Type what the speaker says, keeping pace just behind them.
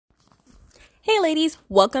Hey ladies,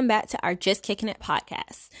 welcome back to our Just Kicking It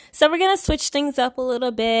podcast. So we're going to switch things up a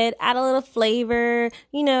little bit, add a little flavor,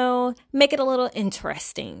 make it a little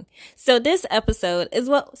interesting. So this episode is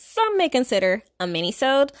what some may consider a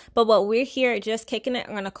mini-sode, but what we're here at Just Kicking It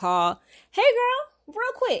are going to call, hey girl,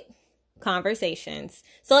 real quick, conversations.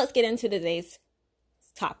 So let's get into today's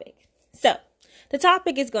topic. So the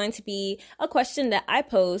topic is going to be a question that I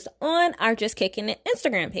posed on our Just Kicking It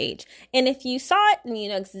Instagram page. And if you saw it, then you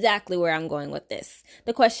know exactly where I'm going with this.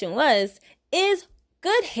 The question was, is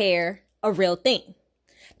good hair a real thing?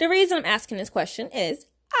 The reason I'm asking this question is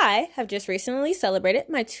I have just recently celebrated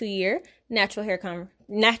my 2-year natural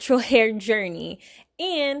hair journey.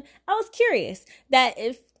 And I was curious that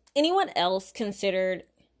if anyone else considered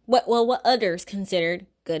what others considered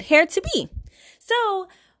good hair to be. So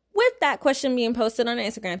with that question being posted on the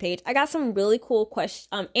Instagram page, I got some really cool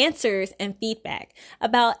answers and feedback.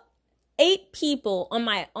 About 8 people on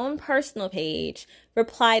my own personal page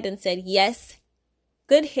replied and said, yes,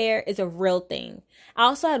 good hair is a real thing. I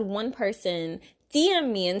also had one person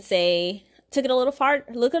DM me and took it a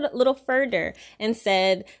little further and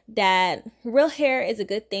said that real hair is a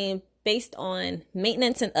good thing based on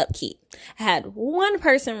maintenance and upkeep. I had one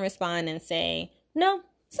person respond and say, no,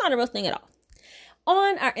 it's not a real thing at all.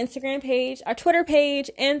 On our Instagram page, our Twitter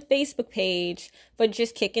page, and Facebook page for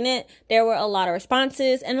Just Kicking It, there were a lot of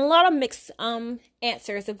responses and a lot of mixed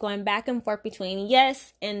answers of going back and forth between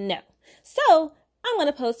yes and no. So I'm going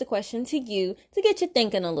to pose the question to you to get you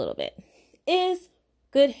thinking a little bit. Is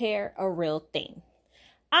good hair a real thing?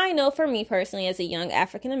 I know for me personally, as a young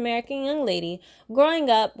African-American young lady, growing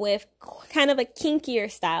up with kind of a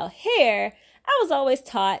kinkier style hair, I was always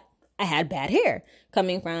taught I had bad hair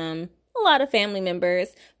coming from a lot of family members,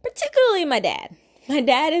 particularly my dad. My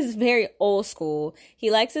dad is very old school.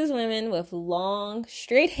 He likes his women with long,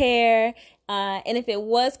 straight hair. And if it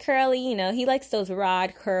was curly, he likes those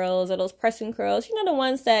rod curls or those pressing curls. The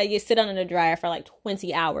ones that you sit on in the dryer for like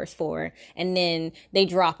 20 hours for, and then they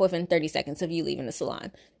drop within 30 seconds of you leaving the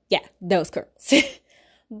salon. Yeah, those curls.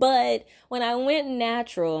 But when I went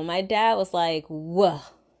natural, my dad was like, whoa,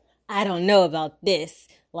 I don't know about this.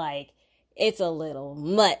 It's a little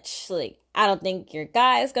much. I don't think your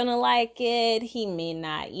guy's gonna like it. He may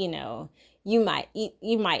not, you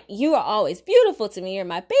are always beautiful to me. You're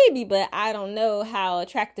my baby, but I don't know how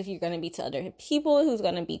attractive you're gonna be to other people who's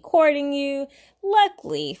gonna be courting you.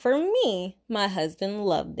 Luckily for me, my husband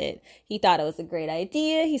loved it. He thought it was a great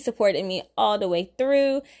idea. He supported me all the way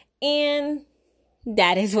through, and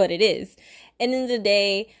that is what it is. And in the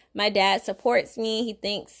day, my dad supports me.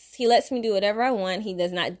 He lets me do whatever I want. He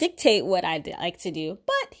does not dictate what I like to do,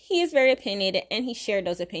 but he is very opinionated and he shared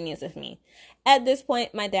those opinions with me. At this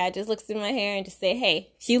point, my dad just looks at my hair and just say,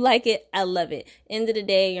 hey, if you like it, I love it. End of the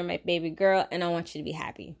day, you're my baby girl and I want you to be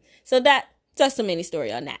happy. So that's a mini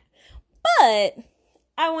story on that. But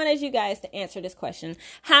I wanted you guys to answer this question.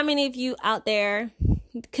 How many of you out there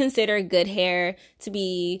consider good hair to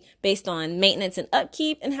be based on maintenance and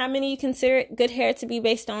upkeep, and how many you consider good hair to be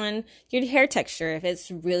based on your hair texture, if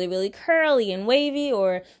it's really, really curly and wavy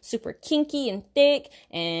or super kinky and thick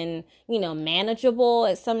and, manageable,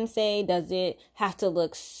 as some say? Does it have to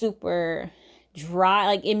look super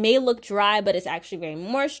dry? It may look dry, but it's actually very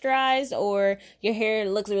moisturized, or your hair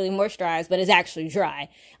looks really moisturized, but it's actually dry.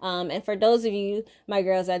 And for those of you, my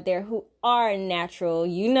girls out there who are natural,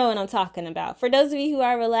 you know what I'm talking about. For those of you who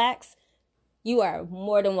are relaxed, you are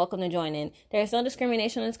more than welcome to join in. There's no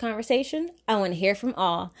discrimination in this conversation. I want to hear from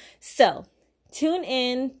all. So tune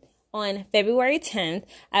in on February 10th.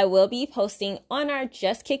 I will be posting on our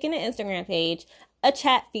Just Kicking It Instagram page a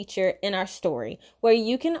chat feature in our story where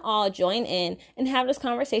you can all join in and have this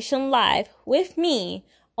conversation live with me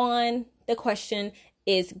on the question,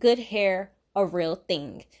 is good hair a real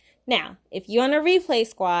thing? Now, if you're on a replay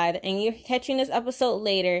squad and you're catching this episode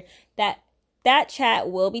later, that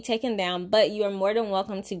chat will be taken down, but you are more than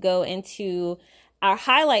welcome to go into our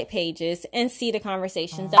highlight pages and see the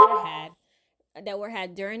conversations that were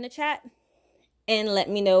had during the chat and let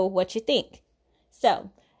me know what you think.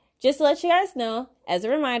 So, just to let you guys know, as a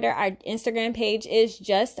reminder, our Instagram page is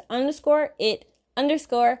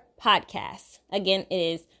just_it_podcast. Again, it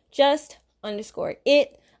is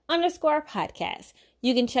just_it_podcast.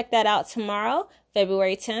 You can check that out tomorrow,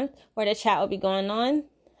 February 10th, where the chat will be going on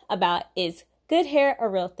about, is good hair a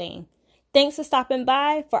real thing? Thanks for stopping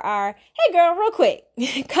by for our, hey girl, real quick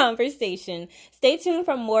conversation. Stay tuned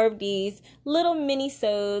for more of these little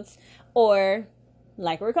mini-sodes, or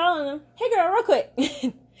like we're calling them, hey girl, real quick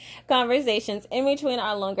conversations in between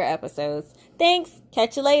our longer episodes. Thanks.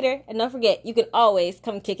 Catch you later. And don't forget, you can always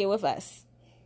come kick it with us.